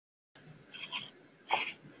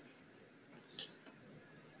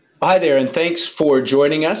Hi there, and thanks for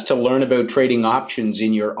joining us to learn about trading options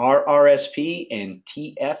in your RRSP and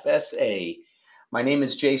TFSA. My name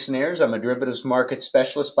is Jason Ayers. I'm a derivatives market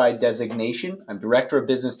specialist by designation. I'm Director of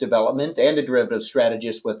Business Development and a derivatives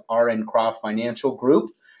strategist with RN Croft Financial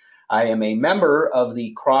Group. I am a member of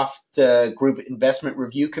the Croft Group Investment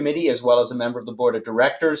Review Committee, as well as a member of the Board of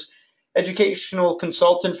Directors, educational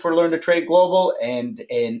consultant for Learn to Trade Global, and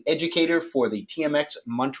an educator for the TMX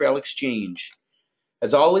Montreal Exchange.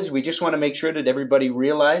 As always, we just want to make sure that everybody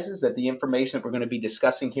realizes that the information that we're going to be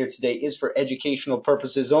discussing here today is for educational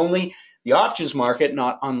purposes only. The options market,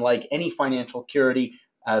 not unlike any financial security,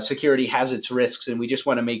 has its risks, and we just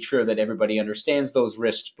want to make sure that everybody understands those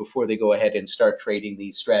risks before they go ahead and start trading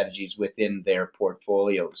these strategies within their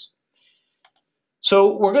portfolios.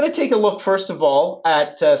 So we're going to take a look, first of all,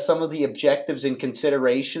 at some of the objectives and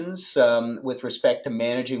considerations with respect to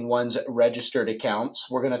managing one's registered accounts.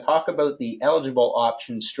 We're going to talk about the eligible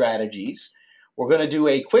option strategies. We're going to do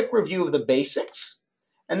a quick review of the basics.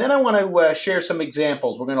 And then I want to share some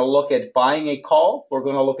examples. We're going to look at buying a call. We're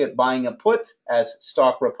going to look at buying a put as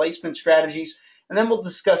stock replacement strategies. And then we'll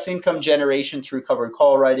discuss income generation through covered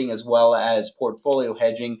call writing, as well as portfolio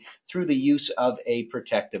hedging through the use of a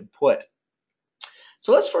protective put.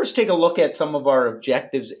 So let's first take a look at some of our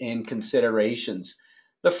objectives and considerations.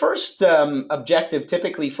 The first objective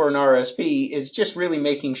typically for an RRSP is just really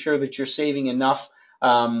making sure that you're saving enough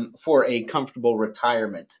for a comfortable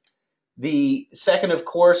retirement. The second, of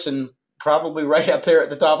course, and probably right up there at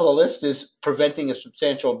the top of the list, is preventing a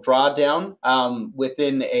substantial drawdown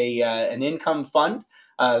within an income fund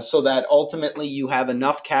so that ultimately you have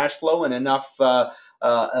enough cash flow and enough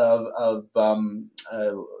of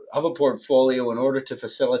a portfolio in order to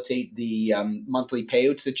facilitate the monthly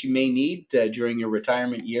payouts that you may need during your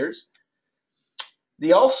retirement years.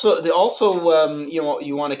 You want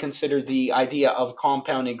to consider the idea of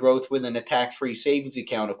compounding growth within a tax-free savings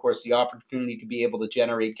account. Of course, the opportunity to be able to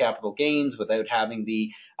generate capital gains without having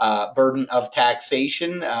the burden of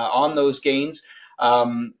taxation on those gains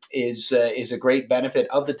is a great benefit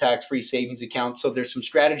of the tax-free savings account. So there's some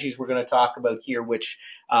strategies we're going to talk about here which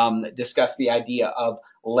discuss the idea of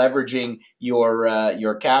leveraging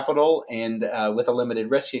your capital and with a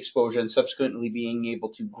limited risk exposure, and subsequently being able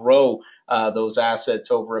to grow those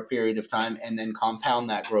assets over a period of time and then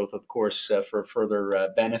compound that growth, of course, for further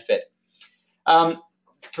benefit.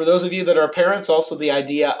 For those of you that are parents, also the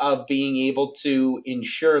idea of being able to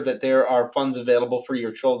ensure that there are funds available for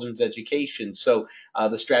your children's education. So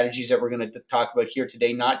the strategies that we're going to talk about here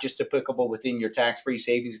today, not just applicable within your tax-free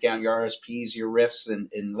savings account, your RSPs, your RIFs and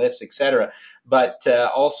LIFs, etc., but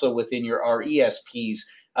also within your RESPs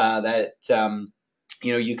that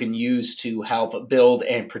you can use to help build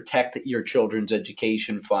and protect your children's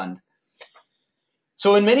education fund.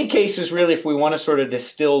 So in many cases, really, if we want to sort of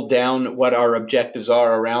distill down what our objectives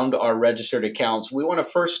are around our registered accounts, we want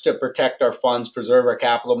to first protect our funds, preserve our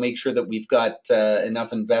capital, make sure that we've got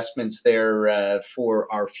enough investments there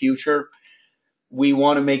for our future. We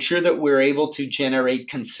want to make sure that we're able to generate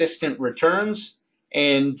consistent returns.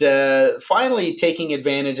 And finally, taking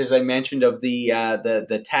advantage, as I mentioned, of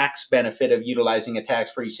the tax benefit of utilizing a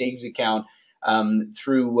tax-free savings account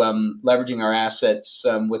through leveraging our assets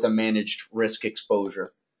with a managed risk exposure.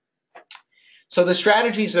 So the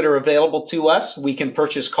strategies that are available to us, we can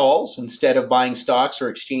purchase calls instead of buying stocks or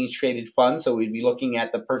exchange traded funds. So we'd be looking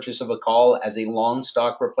at the purchase of a call as a long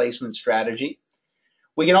stock replacement strategy.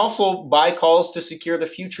 We can also buy calls to secure the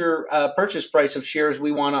future purchase price of shares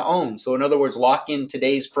we want to own. So in other words, lock in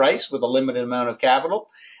today's price with a limited amount of capital,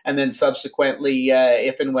 and then subsequently,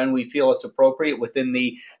 if and when we feel it's appropriate within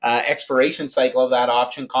the expiration cycle of that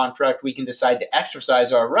option contract, we can decide to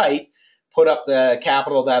exercise our right, put up the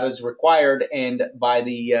capital that is required, and buy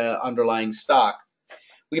the underlying stock.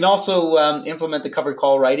 We can also implement the covered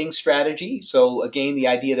call writing strategy. So again, the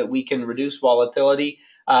idea that we can reduce volatility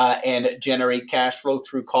and generate cash flow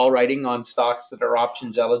through call writing on stocks that are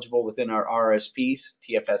options eligible within our RRSPs,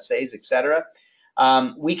 TFSAs, etc.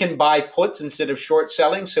 We can buy puts instead of short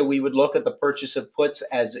selling, so we would look at the purchase of puts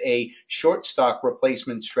as a short stock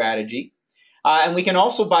replacement strategy. And we can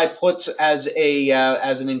also buy puts as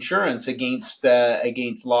an insurance against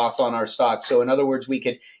loss on our stock. So in other words, we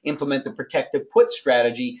could implement the protective put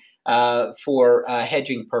strategy for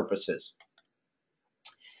hedging purposes.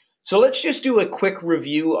 So let's just do a quick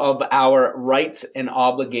review of our rights and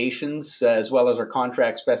obligations, as well as our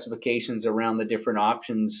contract specifications around the different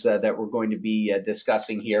options that we're going to be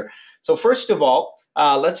discussing here. So first of all,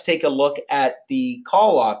 let's take a look at the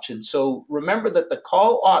call option. So remember that the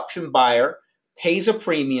call option buyer pays a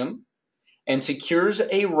premium and secures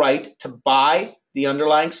a right to buy the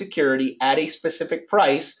underlying security at a specific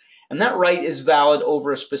price, and that right is valid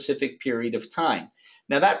over a specific period of time.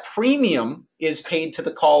 Now that premium is paid to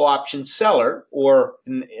the call option seller, or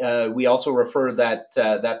we also refer to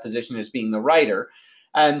that position as being the writer.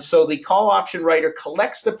 And so the call option writer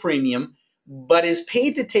collects the premium, but is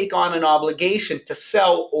paid to take on an obligation to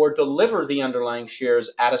sell or deliver the underlying shares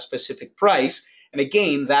at a specific price. And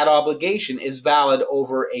again, that obligation is valid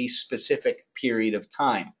over a specific period of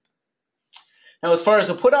time. Now, as far as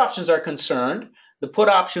the put options are concerned, the put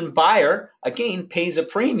option buyer, again, pays a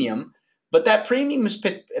premium, but that premium is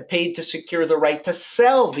paid to secure the right to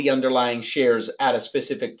sell the underlying shares at a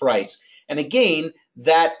specific price. And again,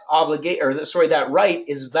 that right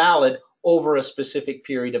is valid over a specific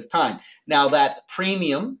period of time. Now, that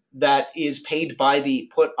premium that is paid by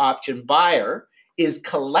the put option buyer is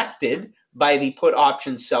collected by the put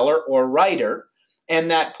option seller or writer,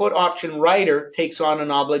 and that put option writer takes on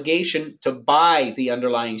an obligation to buy the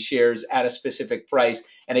underlying shares at a specific price.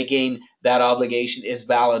 And again, that obligation is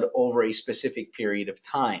valid over a specific period of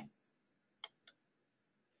time.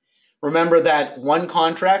 Remember that one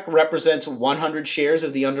contract represents 100 shares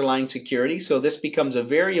of the underlying security, so this becomes a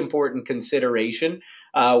very important consideration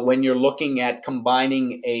when you're looking at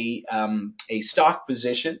combining a stock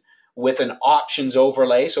position with an options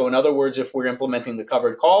overlay. So in other words, if we're implementing the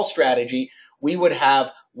covered call strategy, we would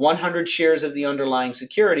have 100 shares of the underlying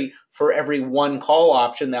security for every one call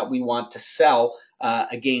option that we want to sell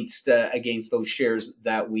against those shares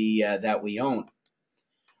that we own.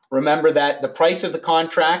 Remember that the price of the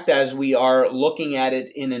contract, as we are looking at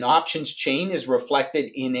it in an options chain, is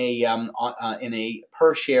reflected in a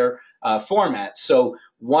per share format. So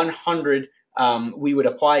 100, we would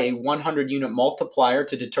apply a 100 unit multiplier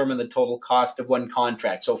to determine the total cost of one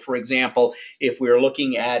contract. So for example, if we are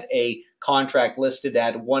looking at a contract listed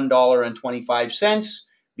at $1.25,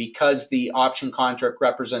 because the option contract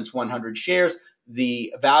represents 100 shares,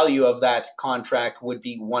 the value of that contract would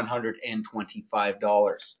be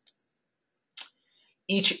 $125.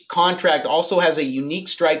 Each contract also has a unique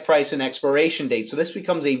strike price and expiration date. So this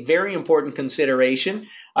becomes a very important consideration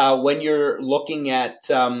when you're looking at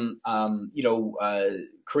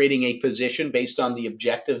creating a position based on the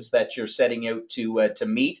objectives that you're setting out to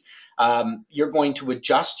meet. You're going to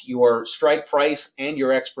adjust your strike price and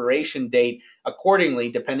your expiration date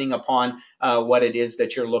accordingly, depending upon what it is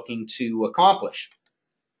that you're looking to accomplish.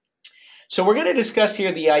 So we're going to discuss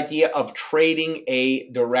here the idea of trading a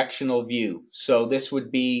directional view. So this would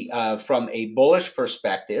be from a bullish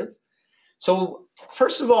perspective. So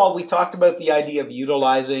first of all, we talked about the idea of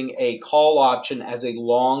utilizing a call option as a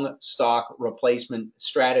long stock replacement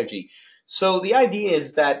strategy. So the idea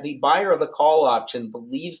is that the buyer of a call option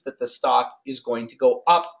believes that the stock is going to go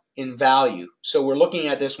up in value. So we're looking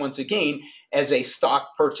at this once again as a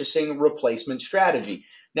stock purchasing replacement strategy.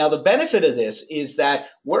 Now, the benefit of this is that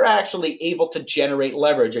we're actually able to generate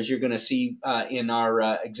leverage, as you're going to see in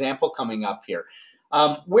our example coming up here.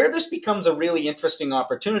 Where this becomes a really interesting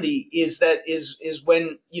opportunity is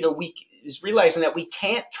when we realizing that we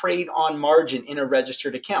can't trade on margin in a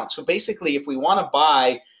registered account. So basically, if we want to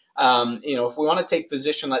buy, if we want to take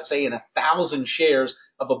position, let's say in 1,000 shares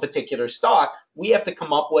of a particular stock, we have to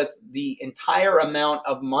come up with the entire amount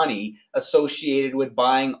of money associated with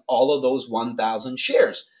buying all of those 1,000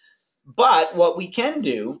 shares. But what we can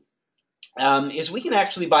do is we can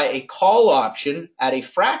actually buy a call option at a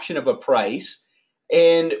fraction of a price,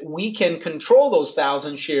 and we can control those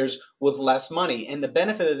 1,000 shares with less money. And the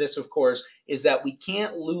benefit of this, of course, is that we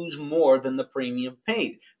can't lose more than the premium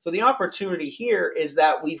paid. So the opportunity here is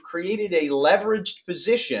that we've created a leveraged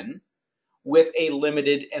position with a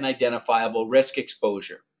limited and identifiable risk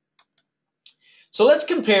exposure. So let's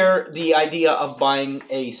compare the idea of buying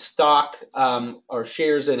a stock or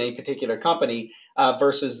shares in a particular company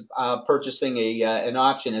versus purchasing an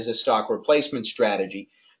option as a stock replacement strategy.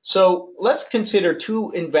 So let's consider two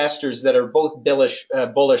investors that are both bullish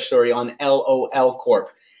on LOL Corp.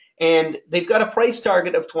 And they've got a price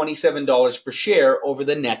target of $27 per share over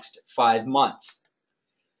the next 5 months.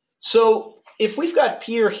 So if we've got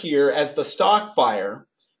Peter here as the stock buyer,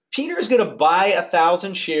 Peter is going to buy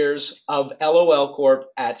 1,000 shares of LOL Corp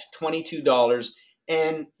at $22,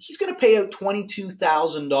 and he's going to pay out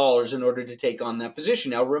 $22,000 in order to take on that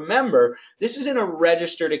position. Now remember, this is in a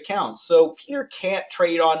registered account, so Peter can't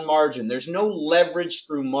trade on margin. There's no leverage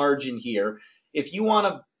through margin here. If you want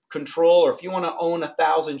to control or if you want to own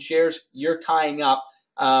 1,000 shares, you're tying up,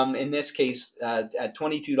 in this case, at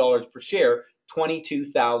 $22 per share,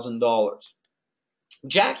 $22,000.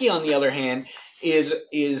 Jackie, on the other hand,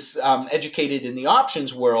 is educated in the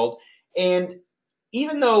options world, and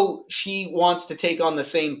even though she wants to take on the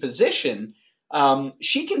same position,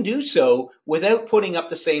 she can do so without putting up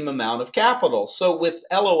the same amount of capital. So with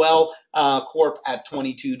LOL Corp at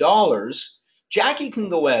 $22, Jackie can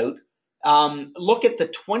go out, look at the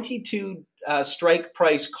 22 strike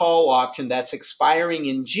price call option that's expiring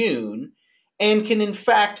in June, and can in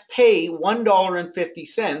fact pay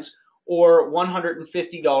 $1.50 or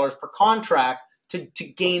 $150 per contract to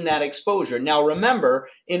gain that exposure. Now remember,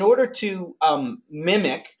 in order to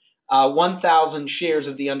mimic 1,000 shares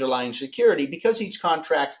of the underlying security, because each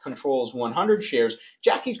contract controls 100 shares,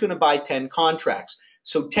 Jackie's going to buy 10 contracts.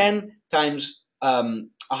 So 10 times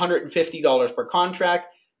 $150 per contract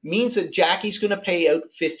means that Jackie's going to pay out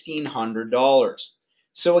 $1,500.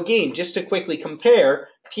 So again, just to quickly compare,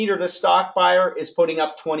 Peter the stock buyer is putting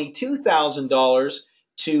up $22,000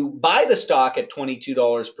 to buy the stock at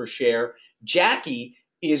 $22 per share. Jackie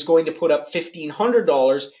is going to put up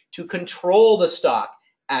 $1,500 to control the stock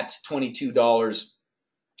at $22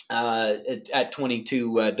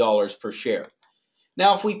 per share.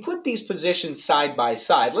 Now, if we put these positions side by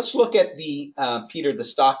side, let's look at the Peter the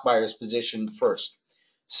stock buyer's position first.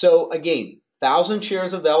 So again, 1,000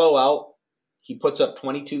 shares of LOL, he puts up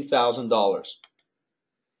 $22,000.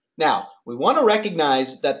 Now, we want to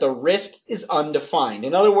recognize that the risk is undefined.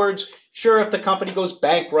 In other words, sure, if the company goes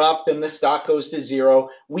bankrupt and the stock goes to zero,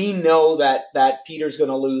 we know that Peter's going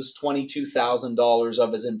to lose $22,000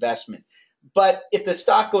 of his investment. But if the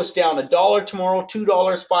stock goes down $1 tomorrow, $2,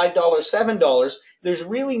 $5, $7, there's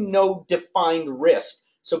really no defined risk.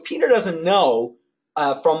 So Peter doesn't know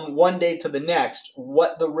from one day to the next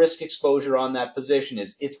what the risk exposure on that position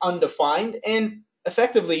is. It's undefined, and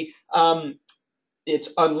effectively it's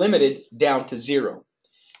unlimited down to zero.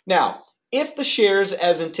 Now, if the shares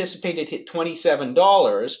as anticipated hit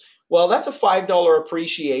 $27, well, that's a $5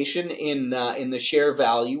 appreciation in the share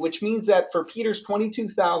value, which means that for Peter's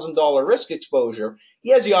 $22,000 risk exposure,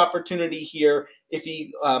 he has the opportunity here, if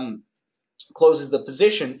he closes the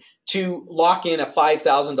position, to lock in a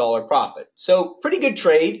 $5,000 profit. So pretty good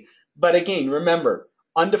trade, but again, remember,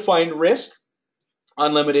 undefined risk,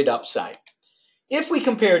 unlimited upside. If we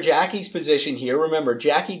compare Jackie's position here, remember,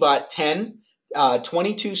 Jackie bought 10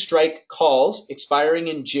 22 strike calls expiring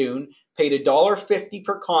in June, paid $1.50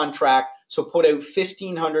 per contract, so put out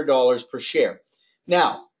 $1,500 per share.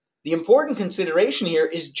 Now, the important consideration here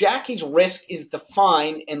is Jackie's risk is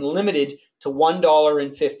defined and limited to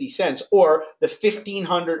 $1.50, or the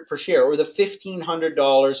 $1,500 per share, or the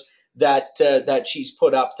 $1,500 that she's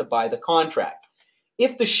put up to buy the contract.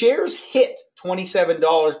 If the shares hit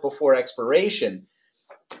 $27 before expiration,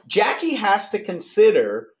 Jackie has to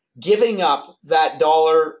consider giving up that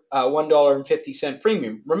 $1.50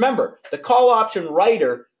 premium. Remember, the call option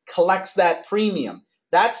writer collects that premium.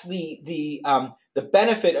 That's the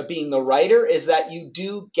benefit of being the writer, is that you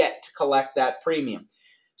do get to collect that premium.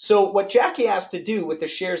 So what Jackie has to do with the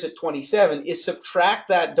shares at 27 is subtract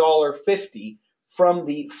that $1.50 from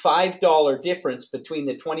the $5 difference between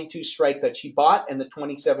the 22 strike that she bought and the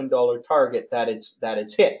 $27 target that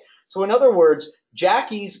it's hit. So in other words,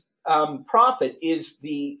 Jackie's profit is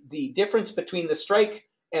the difference between the strike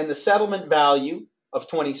and the settlement value of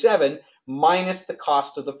 27 minus the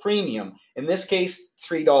cost of the premium. In this case,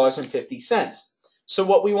 $3.50. So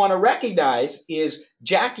what we want to recognize is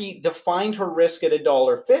Jackie defined her risk at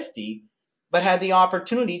 $1.50, but had the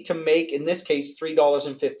opportunity to make, in this case,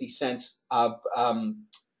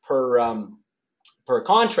 $3.50 per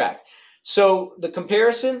contract. So the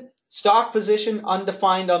comparison: stock position,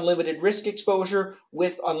 undefined, unlimited risk exposure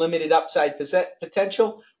with unlimited upside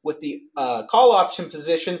potential. With the call option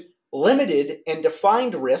position, limited and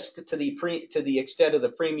defined risk to the extent of the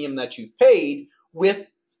premium that you've paid, with,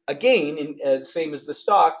 again, same as the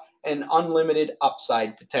stock, an unlimited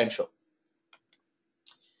upside potential.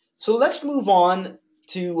 So let's move on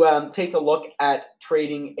to take a look at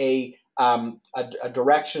trading a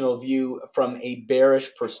directional view from a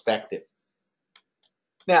bearish perspective.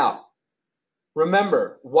 Now,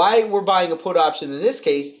 remember, why we're buying a put option in this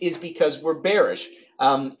case is because we're bearish.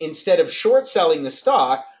 Instead of short selling the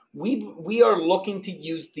stock, we are looking to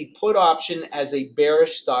use the put option as a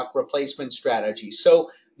bearish stock replacement strategy.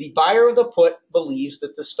 So the buyer of the put believes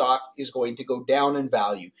that the stock is going to go down in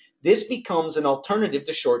value. This becomes an alternative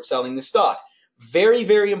to short selling the stock. Very,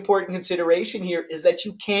 very important consideration here is that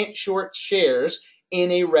you can't short shares in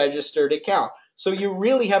a registered account. So you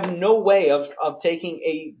really have no way of taking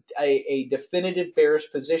a definitive bearish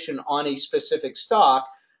position on a specific stock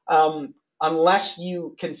unless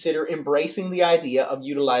you consider embracing the idea of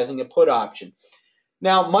utilizing a put option.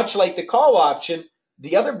 Now, much like the call option,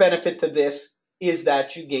 the other benefit to this is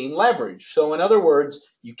that you gain leverage. So in other words,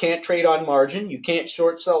 you can't trade on margin, you can't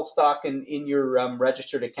short sell stock in your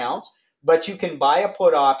registered accounts, but you can buy a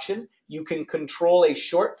put option. You can control a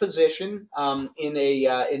short position in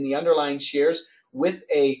the underlying shares with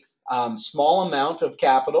a small amount of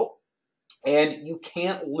capital, and you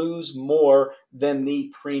can't lose more than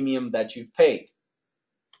the premium that you've paid.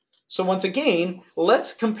 So once again,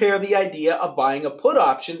 let's compare the idea of buying a put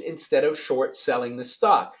option instead of short selling the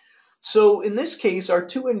stock. So in this case, our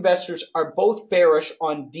two investors are both bearish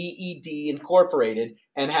on DED Incorporated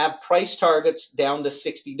and have price targets down to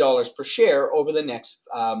 $60 per share over the next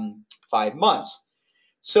 5 months.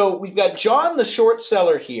 So we've got John, the short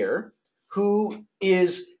seller here, who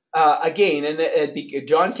is again, and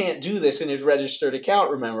John can't do this in his registered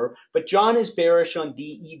account, remember, but John is bearish on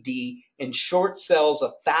DED and short sells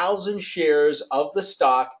 1,000 shares of the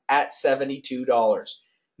stock at $72.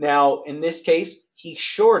 Now, in this case, he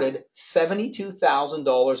shorted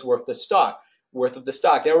 $72,000 worth of the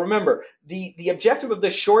stock. Now, remember, the objective of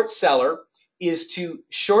the short seller is to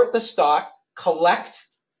short the stock, collect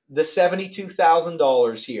the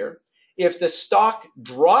 $72,000 here. If the stock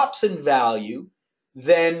drops in value,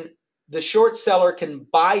 then the short seller can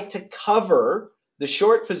buy to cover the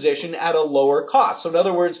short position at a lower cost. So in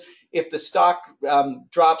other words, if the stock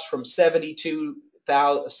drops from 72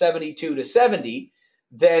 to 70,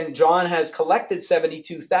 then John has collected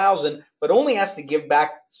 72,000, but only has to give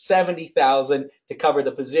back 70,000 to cover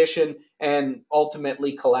the position, and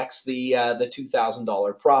ultimately collects the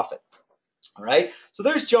 $2,000 profit. All right, so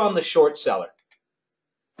there's John, the short seller.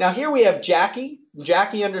 Now here we have Jackie.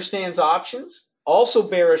 Jackie understands options, also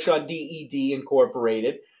bearish on DED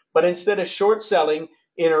Incorporated, but instead of short selling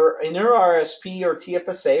in her RRSP or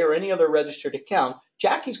TFSA or any other registered account,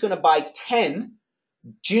 Jackie's going to buy 10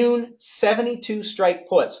 June 72 strike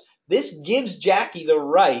puts. This gives Jackie the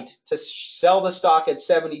right to sell the stock at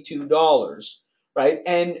 $72, right?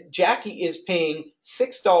 And Jackie is paying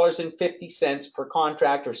 $6.50 per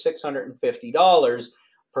contract, or $650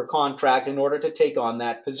 per contract, in order to take on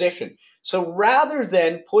that position. So rather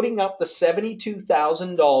than putting up the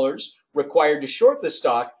 $72,000 required to short the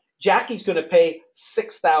stock, Jackie's going to pay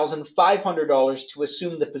 $6,500 to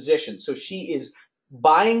assume the position. So she is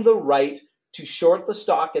buying the right to short the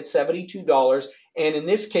stock at $72. And in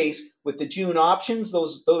this case, with the June options,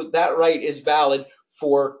 that right is valid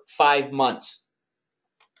for 5 months.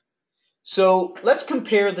 So let's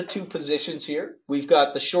compare the two positions here. We've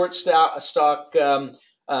got the short stock,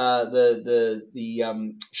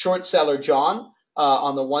 short seller John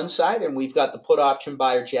on the one side, and we've got the put option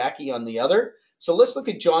buyer Jackie on the other. So let's look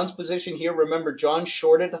at John's position here. Remember, John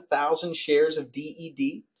shorted 1,000 shares of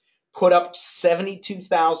DED, put up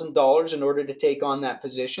 $72,000 in order to take on that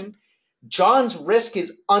position. John's risk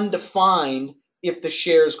is undefined if the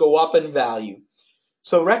shares go up in value.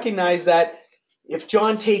 So recognize that if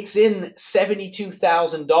John takes in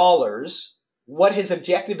 $72,000, what his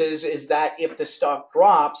objective is that if the stock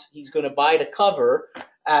drops, he's going to buy to cover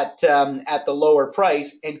at the lower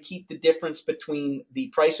price and keep the difference between the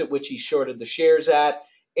price at which he shorted the shares at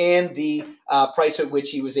and the price at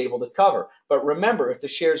which he was able to cover. But remember, if the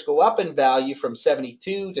shares go up in value from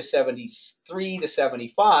 72 to 73 to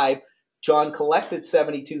 75, John collected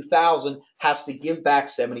 72,000, has to give back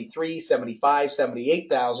 73, 75,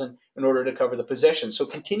 78,000 in order to cover the position. So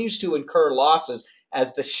continues to incur losses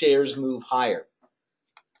as the shares move higher.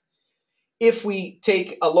 If we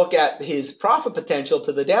take a look at his profit potential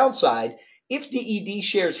to the downside, if DED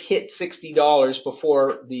shares hit $60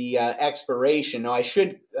 before the expiration, now I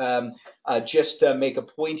should just make a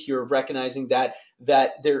point here of recognizing that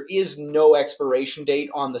there is no expiration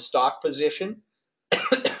date on the stock position,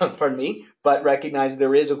 pardon me, but recognize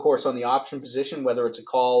there is, of course, on the option position, whether it's a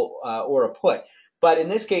call or a put. But in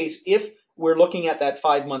this case, if we're looking at that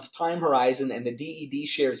 5-month time horizon and the DED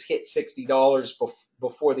shares hit $60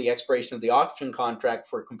 before the expiration of the option contract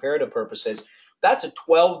for comparative purposes, that's a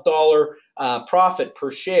 $12 profit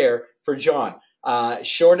per share for John.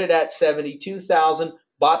 Shorted at 72,000,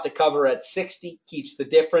 bought to cover at 60, keeps the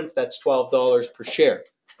difference. That's $12 per share.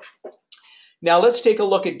 Now let's take a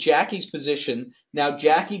look at Jackie's position. Now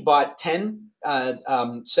Jackie bought 10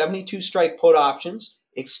 72 strike put options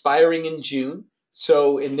expiring in June.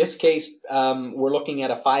 So in this case, we're looking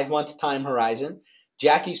at a 5-month time horizon.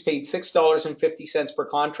 Jackie's paid $6.50 per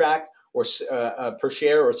contract, or per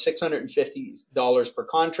share, or $650 per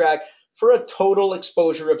contract, for a total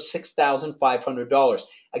exposure of $6,500.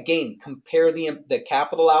 Again, compare the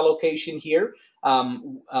capital allocation here.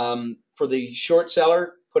 For the short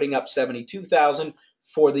seller, putting up $72,000.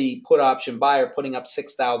 For the put option buyer, putting up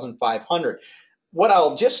 $6,500. What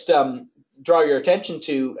I'll just draw your attention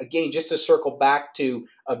to, again, just to circle back to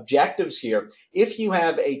objectives here. If you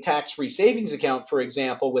have a tax-free savings account, for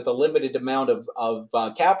example, with a limited amount of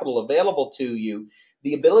capital available to you,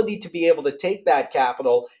 the ability to be able to take that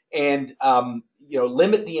capital and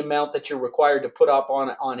limit the amount that you're required to put up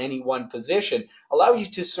on any one position allows you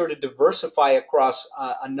to sort of diversify across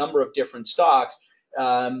a number of different stocks.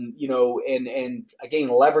 And again,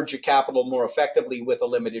 leverage your capital more effectively with a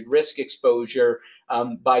limited risk exposure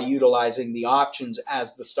by utilizing the options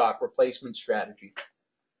as the stock replacement strategy.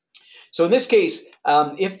 So in this case,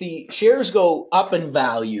 if the shares go up in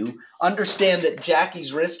value, understand that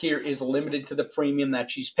Jackie's risk here is limited to the premium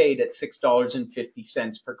that she's paid at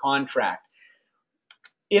 $6.50 per contract.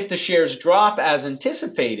 If the shares drop as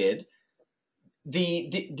anticipated,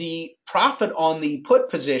 the profit on the put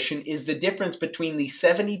position is the difference between the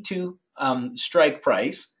 72 strike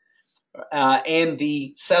price and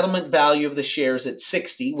the settlement value of the shares at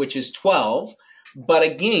 60, which is 12. But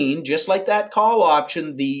again, just like that call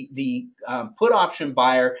option, the put option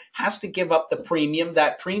buyer has to give up the premium.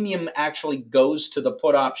 That premium actually goes to the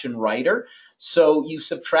put option writer. So you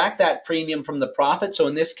subtract that premium from the profit. So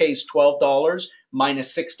in this case, $12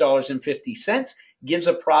 minus $6.50 gives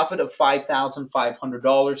a profit of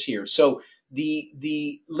 $5,500 here. So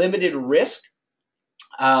the limited risk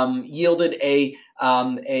yielded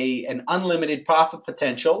an unlimited profit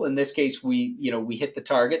potential. In this case, we hit the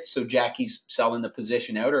target, so Jackie's selling the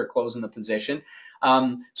position out or closing the position.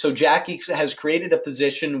 So Jackie has created a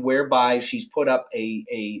position whereby she's put up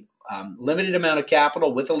a limited amount of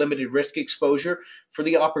capital with a limited risk exposure for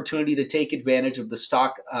the opportunity to take advantage of the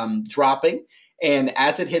stock dropping. And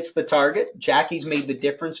as it hits the target, Jackie's made the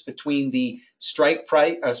difference between the strike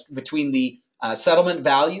price, between the settlement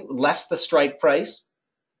value less the strike price,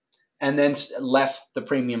 and then less the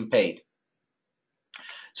premium paid.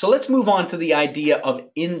 So let's move on to the idea of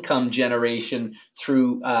income generation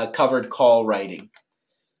through covered call writing.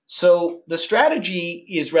 So the strategy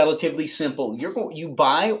is relatively simple. You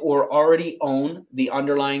buy or already own the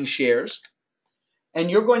underlying shares, and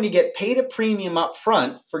you're going to get paid a premium up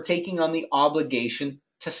front for taking on the obligation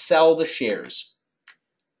to sell the shares.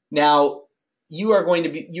 Now, you are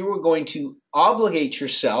going to obligate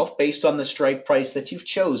yourself based on the strike price that you've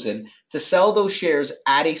chosen to sell those shares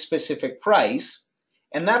at a specific price,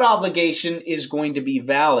 and that obligation is going to be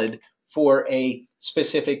valid for a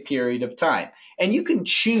specific period of time. And you can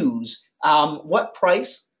choose what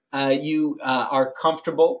price you are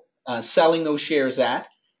comfortable selling those shares at,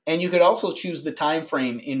 and you could also choose the time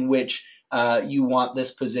frame in which you want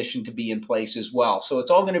this position to be in place as well. So it's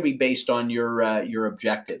all going to be based on your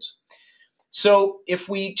objectives. So if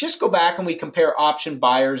we just go back and we compare option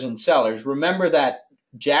buyers and sellers, remember that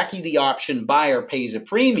Jackie, the option buyer, pays a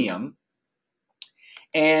premium,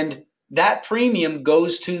 and that premium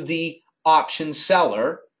goes to the option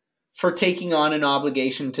seller for taking on an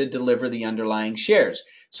obligation to deliver the underlying shares.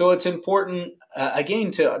 So it's important,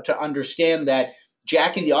 again, to understand that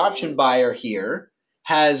Jackie, the option buyer here,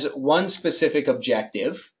 has one specific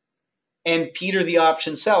objective, and Peter, the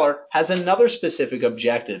option seller, has another specific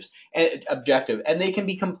objective, and they can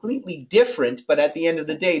be completely different, but at the end of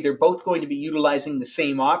the day, they're both going to be utilizing the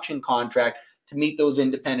same option contract to meet those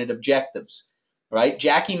independent objectives, right?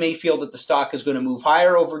 Jackie may feel that the stock is going to move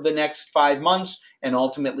higher over the next 5 months and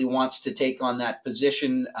ultimately wants to take on that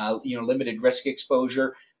position, limited risk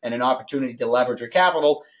exposure and an opportunity to leverage her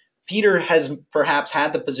capital. Peter has perhaps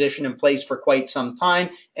had the position in place for quite some time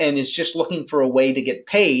and is just looking for a way to get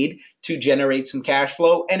paid to generate some cash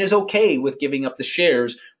flow, and is okay with giving up the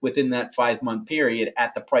shares within that 5-month period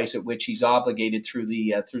at the price at which he's obligated through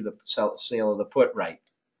the sale of the put right.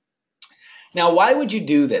 Now, why would you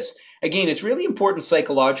do this? Again, it's really important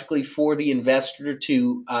psychologically for the investor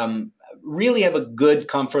to really have a good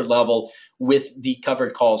comfort level with the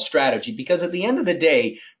covered call strategy, because at the end of the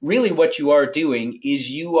day, really what you are doing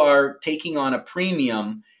is you are taking on a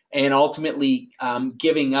premium and ultimately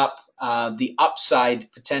giving up the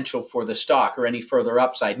upside potential for the stock or any further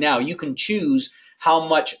upside. Now, you can choose how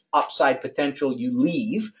much upside potential you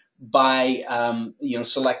leave by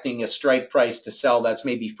selecting a strike price to sell that's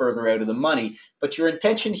maybe further out of the money, but your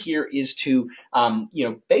intention here is to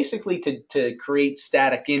basically to create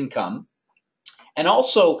static income, and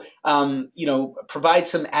also provide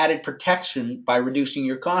some added protection by reducing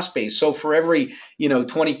your cost base. So for every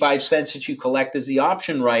 25 cents that you collect as the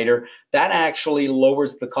option writer, that actually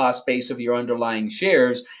lowers the cost base of your underlying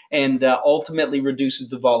shares and ultimately reduces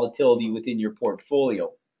the volatility within your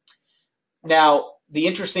portfolio. Now, the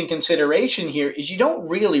interesting consideration here is you don't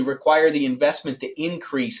really require the investment to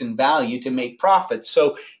increase in value to make profits.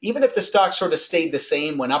 So even if the stock sort of stayed the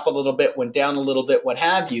same, went up a little bit, went down a little bit, what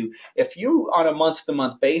have you, if you on a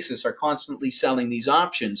month-to-month basis are constantly selling these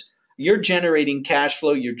options, you're generating cash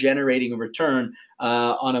flow, you're generating a return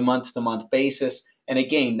on a month-to-month basis. And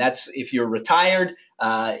again, that's if you're retired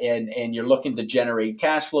and you're looking to generate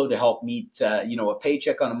cash flow to help meet a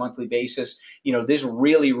paycheck on a monthly basis. This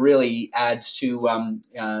really adds to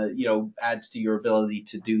adds to your ability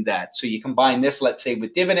to do that. So you combine this, let's say,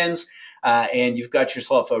 with dividends, and you've got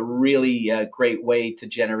yourself a really great way to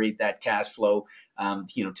generate that cash flow,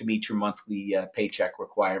 to meet your monthly paycheck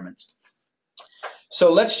requirements.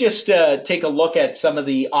 So let's just take a look at some of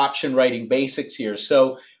the option writing basics here.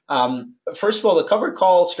 So first of all, the covered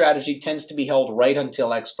call strategy tends to be held right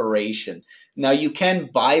until expiration. Now, you can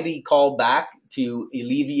buy the call back to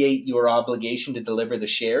alleviate your obligation to deliver the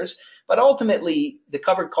shares, but ultimately, the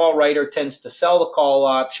covered call writer tends to sell the call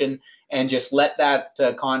option and just let that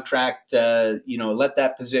contract, let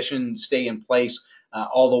that position stay in place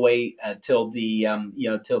all the way till the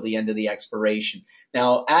end of the expiration.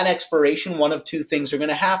 Now, at expiration, one of two things are going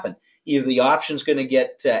to happen. Either the option's going to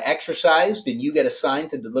get exercised and you get assigned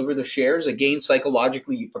to deliver the shares. Again,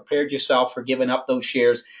 psychologically, you prepared yourself for giving up those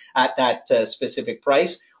shares at that specific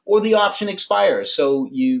price, or the option expires. So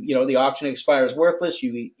the option expires worthless.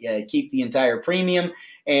 You keep the entire premium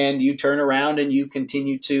and you turn around and you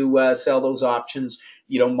continue to sell those options,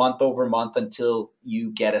 month over month until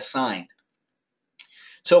you get assigned.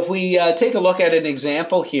 So if we take a look at an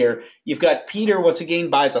example here, you've got Peter, once again,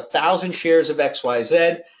 buys 1,000 shares of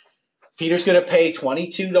XYZ. Peter's going to pay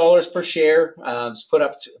 $22 per share,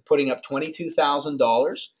 putting up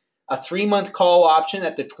 $22,000. A 3-month call option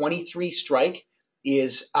at the 23 strike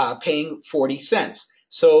is paying 40 cents.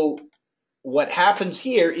 So what happens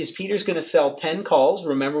here is Peter's going to sell 10 calls.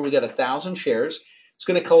 Remember, we got 1,000 shares. It's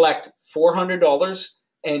going to collect $400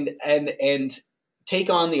 and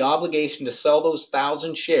take on the obligation to sell those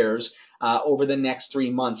 1,000 shares over the next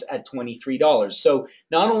 3 months at $23. So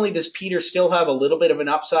not only does Peter still have a little bit of an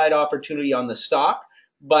upside opportunity on the stock,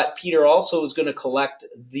 but Peter also is going to collect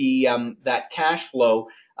the that cash flow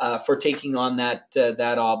for taking on that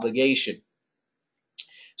obligation.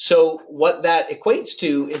 So what that equates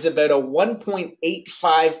to is about a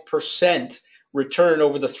 1.85% return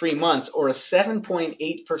over the 3 months, or a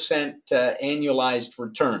 7.8% annualized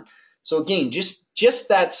return. So again, just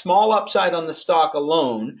that small upside on the stock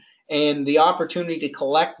alone and the opportunity to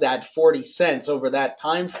collect that 40 cents over that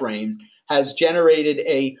time frame has generated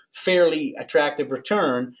a fairly attractive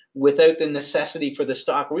return without the necessity for the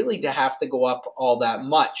stock really to have to go up all that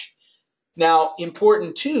much. Now,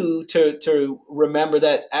 important too to remember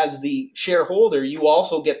that as the shareholder, you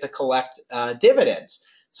also get to collect dividends.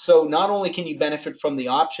 So not only can you benefit from the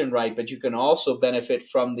option right, but you can also benefit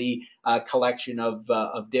from the collection of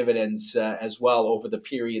dividends as well over the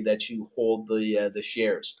period that you hold the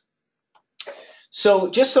shares. So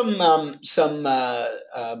just some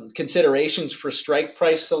considerations for strike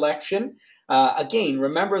price selection. Again,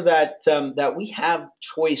 remember that we have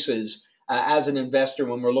choices as an investor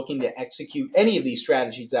when we're looking to execute any of these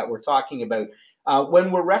strategies that we're talking about.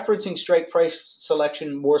 When we're referencing strike price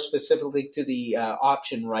selection more specifically to the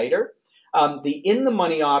option writer, the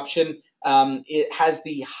in-the-money option, it has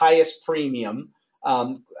the highest premium,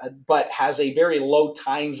 but has a very low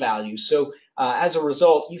time value. So as a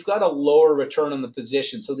result, you've got a lower return on the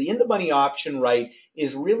position. So the in-the-money option right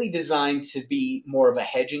is really designed to be more of a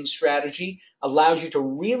hedging strategy, allows you to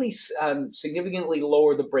really significantly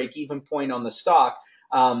lower the break-even point on the stock,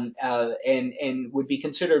 and would be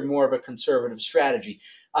considered more of a conservative strategy.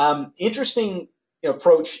 Interesting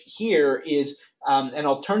approach here is an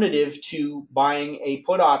alternative to buying a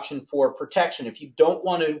put option for protection. If you don't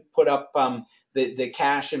want to put up the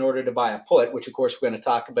cash in order to buy a put, which of course we're going to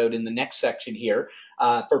talk about in the next section here,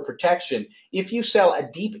 for protection, if you sell a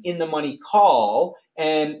deep in the money call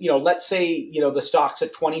and let's say the stock's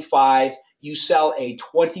at 25, you sell a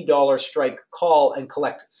 $20 strike call and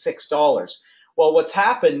collect $6. Well, what's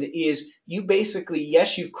happened is you basically,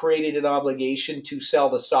 yes, you've created an obligation to sell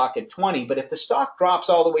the stock at 20, but if the stock drops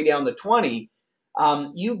all the way down to 20,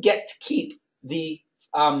 you get to keep the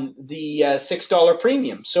 $6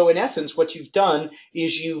 premium. So in essence, what you've done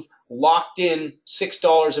is you've locked in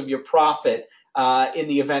 $6 of your profit in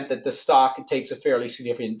the event that the stock takes a fairly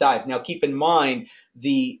significant dive. Now, keep in mind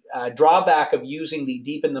the drawback of using the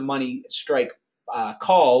deep in the money strike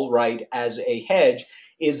call right as a hedge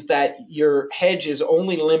is that your hedge is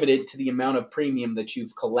only limited to the amount of premium that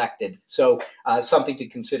you've collected. So something to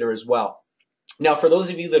consider as well. Now, for those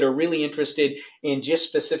of you that are really interested in just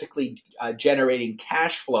specifically generating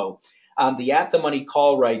cash flow, the at-the-money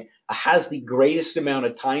call right has the greatest amount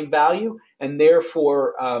of time value and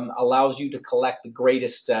therefore allows you to collect the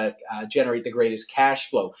greatest, generate the greatest cash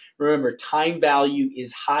flow. Remember, time value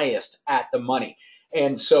is highest at the money.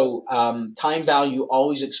 And so time value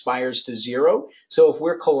always expires to zero. So if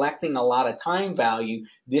we're collecting a lot of time value,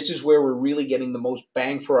 this is where we're really getting the most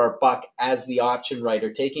bang for our buck as the option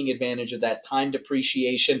writer, taking advantage of that time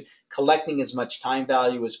depreciation, collecting as much time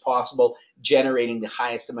value as possible, generating the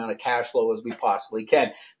highest amount of cash flow as we possibly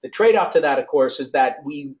can. The trade-off to that, of course, is that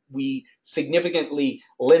we significantly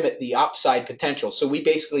limit the upside potential. So we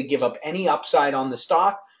basically give up any upside on the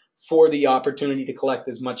stock for the opportunity to collect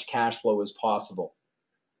as much cash flow as possible.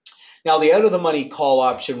 Now, the out-of-the-money call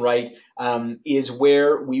option right is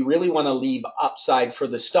where we really want to leave upside for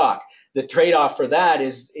the stock. The trade-off for that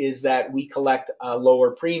is that we collect a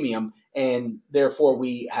lower premium and therefore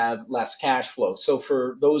we have less cash flow. So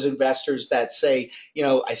for those investors that say, you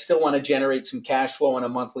know, I still want to generate some cash flow on a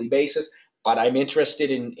monthly basis, but I'm interested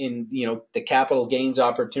in you know, the capital gains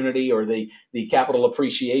opportunity or the capital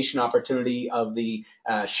appreciation opportunity of the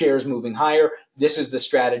shares moving higher, this is the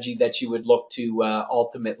strategy that you would look to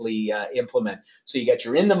ultimately implement. So you get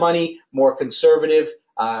your in the money, more conservative,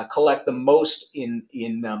 collect the most in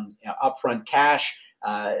upfront cash,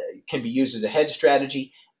 can be used as a hedge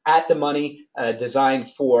strategy. At the money, designed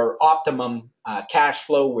for optimum cash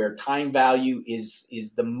flow where time value is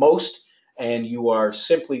the most, and you are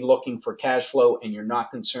simply looking for cash flow and you're not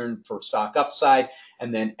concerned for stock upside.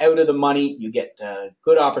 And then out of the money, you get a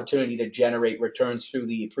good opportunity to generate returns through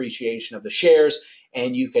the appreciation of the shares,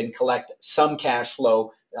 and you can collect some cash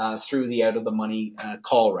flow through the out of the money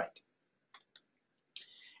call right.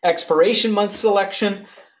 Expiration month selection.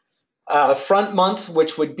 Front month,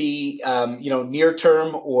 which would be, you know, near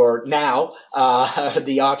term or now,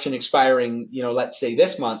 the option expiring, you know, let's say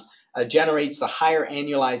this month, generates the higher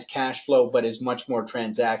annualized cash flow, but is much more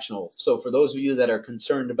transactional. So for those of you that are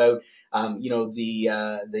concerned about, you know,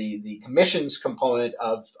 the commissions component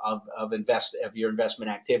of your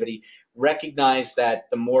investment activity, recognize that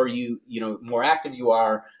the more more active you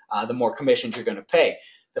are, the more commissions you're going to pay.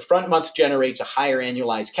 The front month generates a higher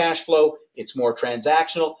annualized cash flow. It's more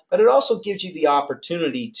transactional, but it also gives you the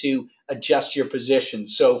opportunity to adjust your position.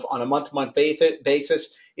 So on a month-to-month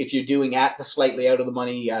basis, if you're doing at the slightly out of the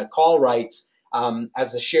money call rights,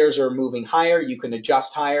 as the shares are moving higher, you can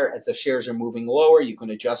adjust higher. As the shares are moving lower, you can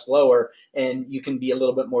adjust lower, and you can be a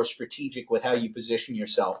little bit more strategic with how you position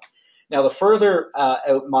yourself. Now, the further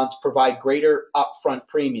out months provide greater upfront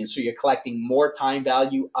premium, so you're collecting more time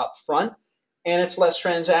value upfront, and it's less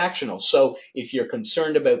transactional. So if you're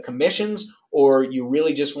concerned about commissions or you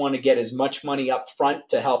really just want to get as much money up front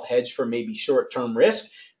to help hedge for maybe short-term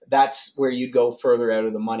risk, that's where you go further out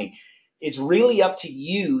of the money. It's really up to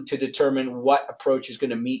you to determine what approach is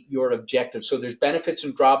going to meet your objective. So there's benefits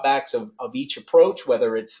and drawbacks of each approach,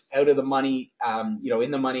 whether it's out of the money, you know,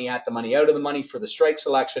 in the money, at the money, out of the money for the strike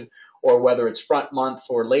selection, or whether it's front month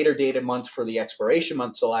or later dated month for the expiration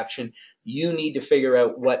month selection. You need to figure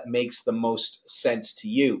out what makes the most sense to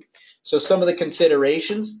you. So some of the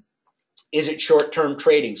considerations: is it short-term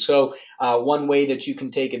trading? So one way that you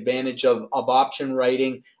can take advantage of option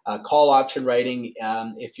writing, call option writing,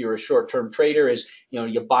 if you're a short-term trader, is, you know,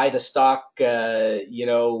 you buy the stock, you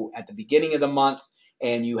know, at the beginning of the month,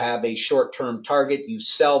 and you have a short-term target. You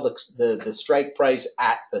sell the strike price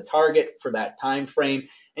at the target for that time frame,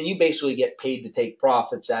 and you basically get paid to take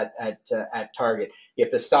profits at target.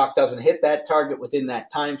 If the stock doesn't hit that target within that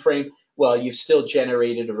time frame, well, you've still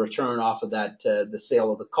generated a return off of that, the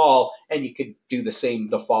sale of the call, and you could do the same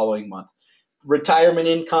the following month. Retirement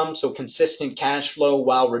income, so consistent cash flow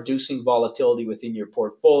while reducing volatility within your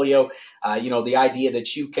portfolio. You know, the idea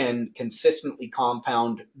that you can consistently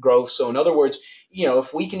compound growth. So in other words, you know,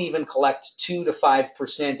 if we can even collect 2 to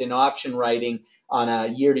 5% in option writing on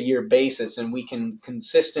a year-to-year basis, and we can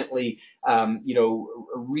consistently, you know,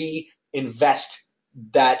 reinvest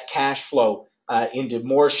that cash flow into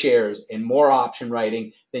more shares and more option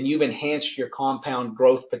writing, then you've enhanced your compound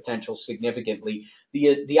growth potential significantly.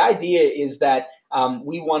 The idea is that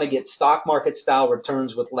we want to get stock market style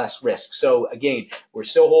returns with less risk. So again, we're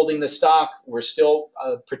still holding the stock, we're still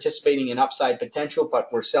participating in upside potential, but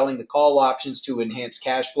we're selling the call options to enhance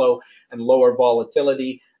cash flow and lower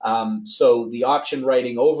volatility. So the option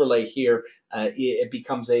writing overlay here, it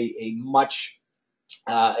becomes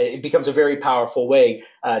it becomes a very powerful way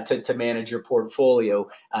to manage your portfolio,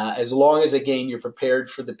 as long as, again, you're prepared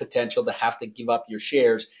for the potential to have to give up your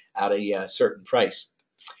shares at a certain price.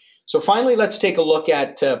 So finally, let's take a look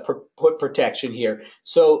at put protection here.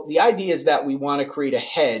 So the idea is that we want to create a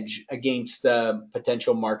hedge against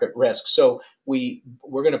potential market risk. So we're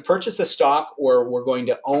going to purchase a stock, or we're going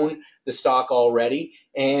to own the stock already,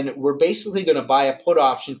 and we're basically going to buy a put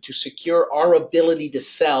option to secure our ability to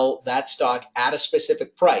sell that stock at a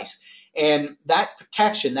specific price. And that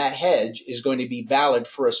protection, that hedge, is going to be valid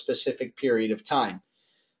for a specific period of time.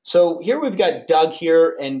 So here we've got Doug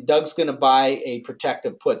here, and Doug's going to buy a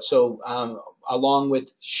protective put. So along with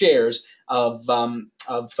shares of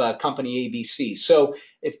company ABC. So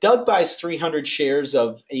if Doug buys 300 shares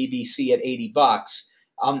of ABC at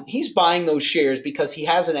 $80, he's buying those shares because he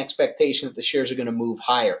has an expectation that the shares are going to move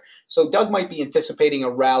higher. So Doug might be anticipating a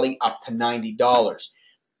rally up to $90.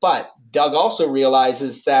 But Doug also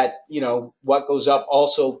realizes that, what goes up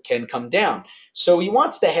also can come down. So he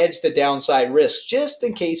wants to hedge the downside risk just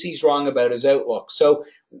in case he's wrong about his outlook. So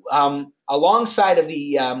alongside of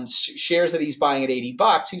the shares that he's buying at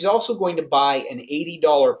 $80, he's also going to buy an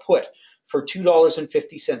 $80 put for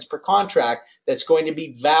 $2.50 per contract that's going to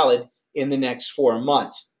be valid in the next 4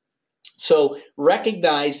 months. So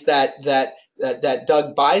recognize that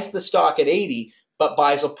Doug buys the stock at 80, but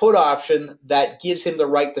buys a put option that gives him the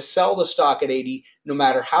right to sell the stock at 80, no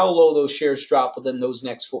matter how low those shares drop within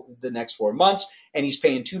the next 4 months. And he's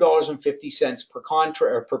paying $2.50 per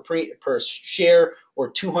contract, or per share,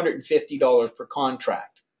 or $250 per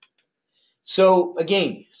contract. So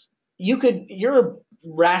again, your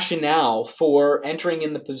rationale for entering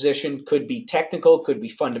in the position could be technical, could be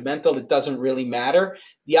fundamental. It doesn't really matter.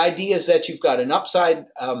 The idea is that you've got an upside,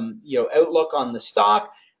 outlook on the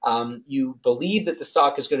stock. You believe that the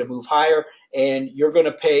stock is going to move higher, and you're going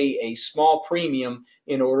to pay a small premium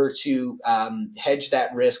in order to hedge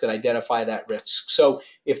that risk and identify that risk. So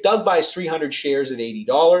if Doug buys 300 shares at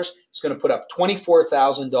 $80, it's going to put up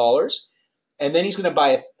 $24,000, and then he's going to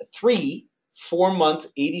buy 3 4-month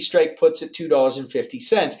 80 strike puts at $2.50.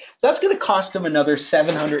 So that's going to cost him another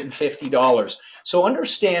 $750. So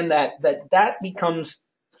understand that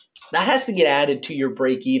has to get added to your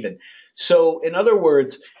break even. So in other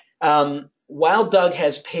words, while Doug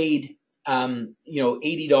has paid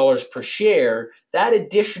 $80 per share, that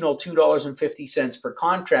additional $2.50 per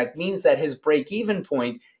contract means that his break-even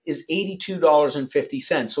point is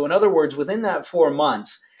 $82.50. So in other words, within that 4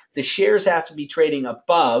 months, the shares have to be trading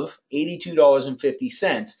above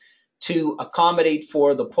 $82.50 to accommodate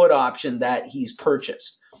for the put option that he's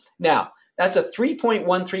purchased. Now, that's a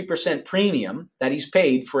 3.13% premium that he's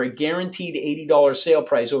paid for a guaranteed $80 sale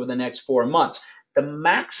price over the next 4 months. The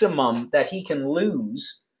maximum that he can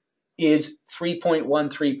lose is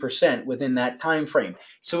 3.13% within that time frame.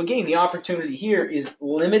 So again, the opportunity here is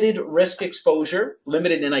limited risk exposure,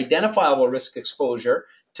 limited and identifiable risk exposure,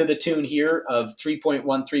 to the tune here of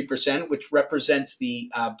 3.13%, which represents the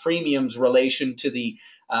premium's relation to the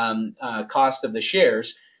cost of the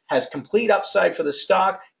shares, has complete upside for the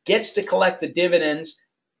stock, gets to collect the dividends,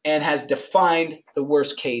 and has defined the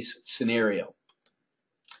worst case scenario.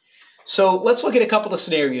 So let's look at a couple of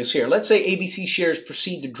scenarios here. Let's say ABC shares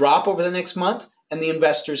proceed to drop over the next month and the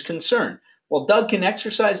investor's concerned. Well, Doug can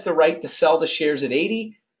exercise the right to sell the shares at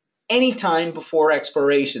 80 anytime before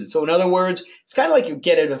expiration. So in other words, it's kind of like you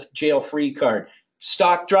get a jail-free card.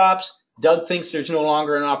 Stock drops, Doug thinks there's no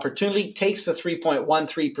longer an opportunity, takes the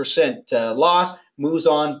 3.13% loss, moves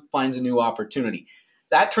on, finds a new opportunity.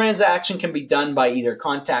 That transaction can be done by either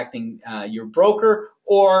contacting your broker,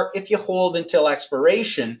 or if you hold until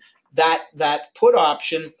expiration, that put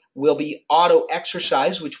option will be auto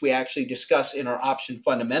exercised, which we actually discuss in our option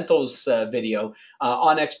fundamentals video.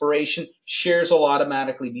 On expiration, shares will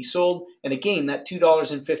automatically be sold. And again, that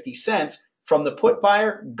 $2.50 from the put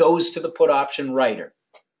buyer goes to the put option writer.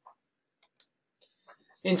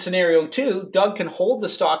 In scenario 2, Doug can hold the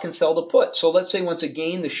stock and sell the put. So let's say once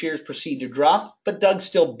again the shares proceed to drop, but Doug's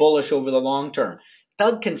still bullish over the long term.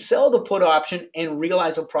 Doug can sell the put option and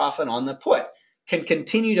realize a profit on the put. Can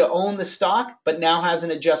continue to own the stock, but now has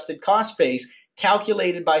an adjusted cost base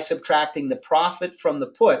calculated by subtracting the profit from the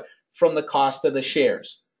put from the cost of the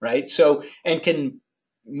shares, right? So, and can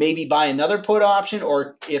maybe buy another put option,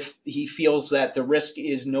 or if he feels that the risk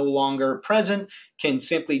is no longer present, can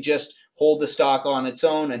simply just hold the stock on its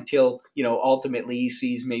own until, ultimately he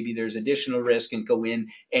sees maybe there's additional risk and go in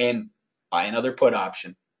and buy another put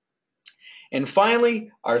option. And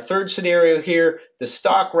finally, our third scenario here, the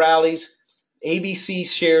stock rallies. ABC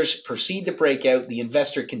shares proceed to break out. The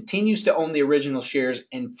investor continues to own the original shares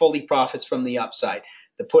and fully profits from the upside.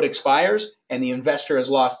 The put expires and the investor has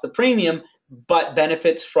lost the premium, but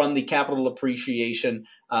benefits from the capital appreciation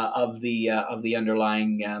of the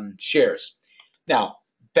underlying shares. Now,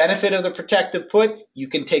 Benefit of the protective put: you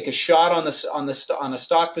can take a shot on a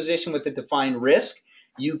stock position with a defined risk.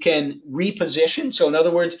 You can reposition. So in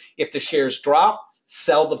other words, if the shares drop,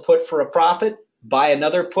 sell the put for a profit, buy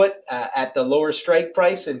another put at the lower strike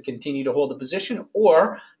price and continue to hold the position.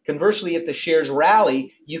 Or conversely, if the shares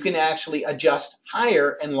rally, you can actually adjust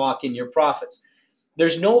higher and lock in your profits.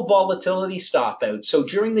 There's no volatility stop out. So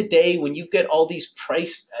during the day, when you get all these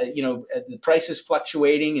the prices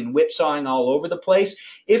fluctuating and whipsawing all over the place,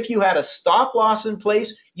 if you had a stop loss in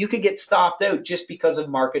place, you could get stopped out just because of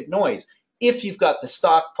market noise. If you've got the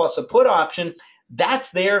stock plus a put option, that's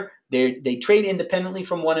there. They trade independently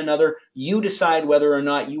from one another. You decide whether or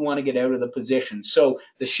not you want to get out of the position. So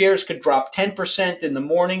the shares could drop 10% in the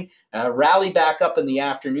morning, rally back up in the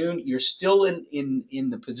afternoon. You're still in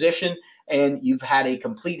the position, and you've had a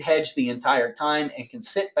complete hedge the entire time and can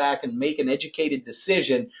sit back and make an educated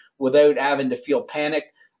decision without having to feel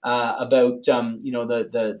panicked about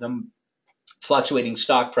the fluctuating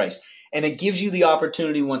stock price. And it gives you the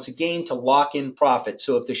opportunity, once again, to lock in profit.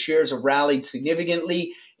 So if the shares have rallied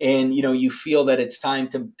significantly and you feel that it's time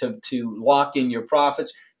to lock in your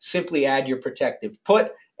profits, simply add your protective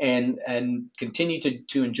put and continue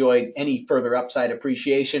to enjoy any further upside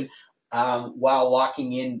appreciation while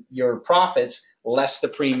locking in your profits, less the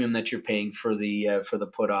premium that you're paying for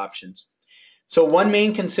the put options. So one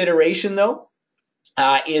main consideration, though,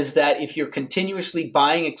 is that if you're continuously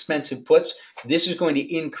buying expensive puts, this is going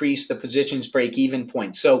to increase the position's break-even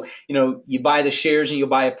point. So, you buy the shares and you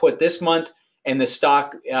buy a put this month, and the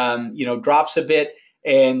stock, drops a bit,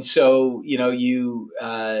 and so you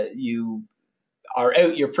are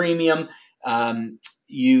out your premium.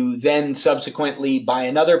 You then subsequently buy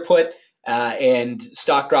another put, and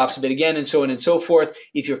stock drops a bit again, and so on and so forth.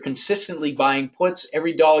 If you're consistently buying puts,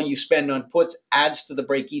 every dollar you spend on puts adds to the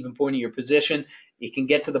break-even point of your position. It can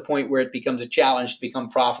get to the point where it becomes a challenge to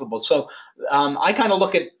become profitable. So I kind of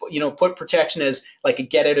look at put protection as like a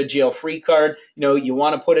get out of jail free card. You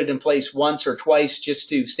want to put it in place once or twice just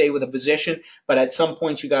to stay with a position, but at some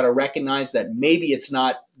point you got to recognize that maybe it's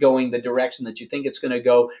not going the direction that you think it's going to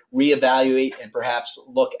go. Reevaluate and perhaps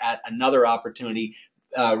look at another opportunity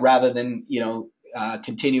rather than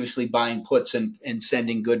continuously buying puts and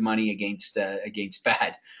sending good money against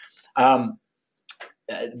bad.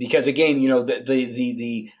 Because again,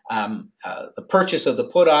 the purchase of the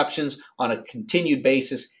put options on a continued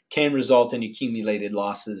basis can result in accumulated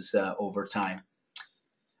losses over time.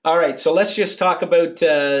 All right, so let's just talk about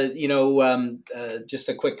just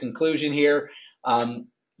a quick conclusion here.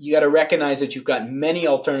 You got to recognize that you've got many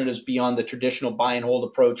alternatives beyond the traditional buy and hold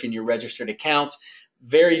approach in your registered accounts.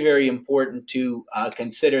 Very, very important to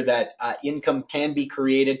consider that income can be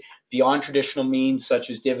created beyond traditional means such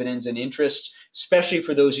as dividends and interest, especially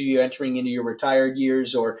for those of you entering into your retired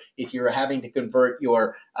years, or if you're having to convert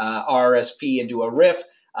your RRSP into a RIF.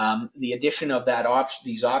 The addition of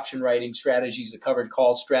these option writing strategies, the covered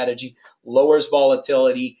call strategy, lowers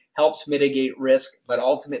volatility, helps mitigate risk, but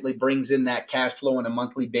ultimately brings in that cash flow on a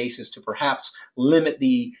monthly basis to perhaps limit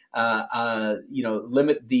the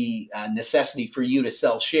necessity for you to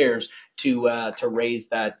sell shares to raise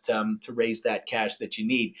that cash that you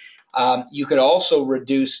need. You could also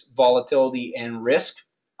reduce volatility and risk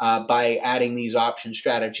by adding these option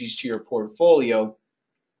strategies to your portfolio.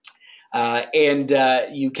 And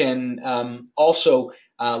you can also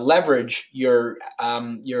leverage your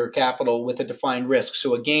capital with a defined risk.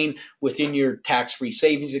 So again, within your tax-free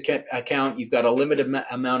savings account, you've got a limited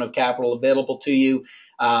amount of capital available to you.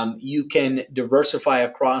 You can diversify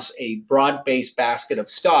across a broad-based basket of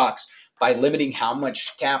stocks by limiting how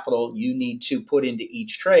much capital you need to put into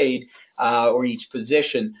each trade or each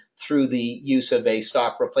position through the use of a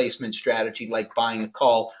stock replacement strategy like buying a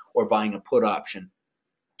call or buying a put option.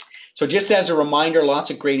 So just as a reminder,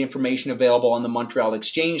 lots of great information available on the Montreal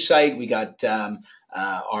Exchange site. We got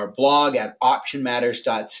our blog at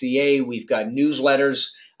optionmatters.ca. We've got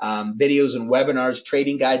newsletters, videos and webinars,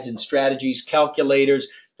 trading guides and strategies, calculators,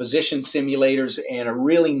 position simulators, and a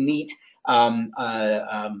really neat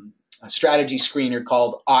strategy screener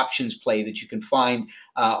called Options Play that you can find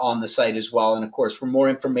on the site as well. And of course, for more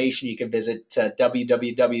information, you can visit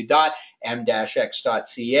www.m-x.ca,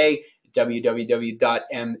 www.m-x.tv.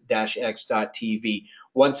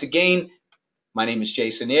 Once again, my name is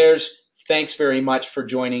Jason Ayers. Thanks very much for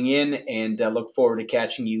joining in, and look forward to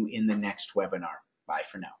catching you in the next webinar. Bye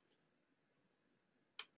for now.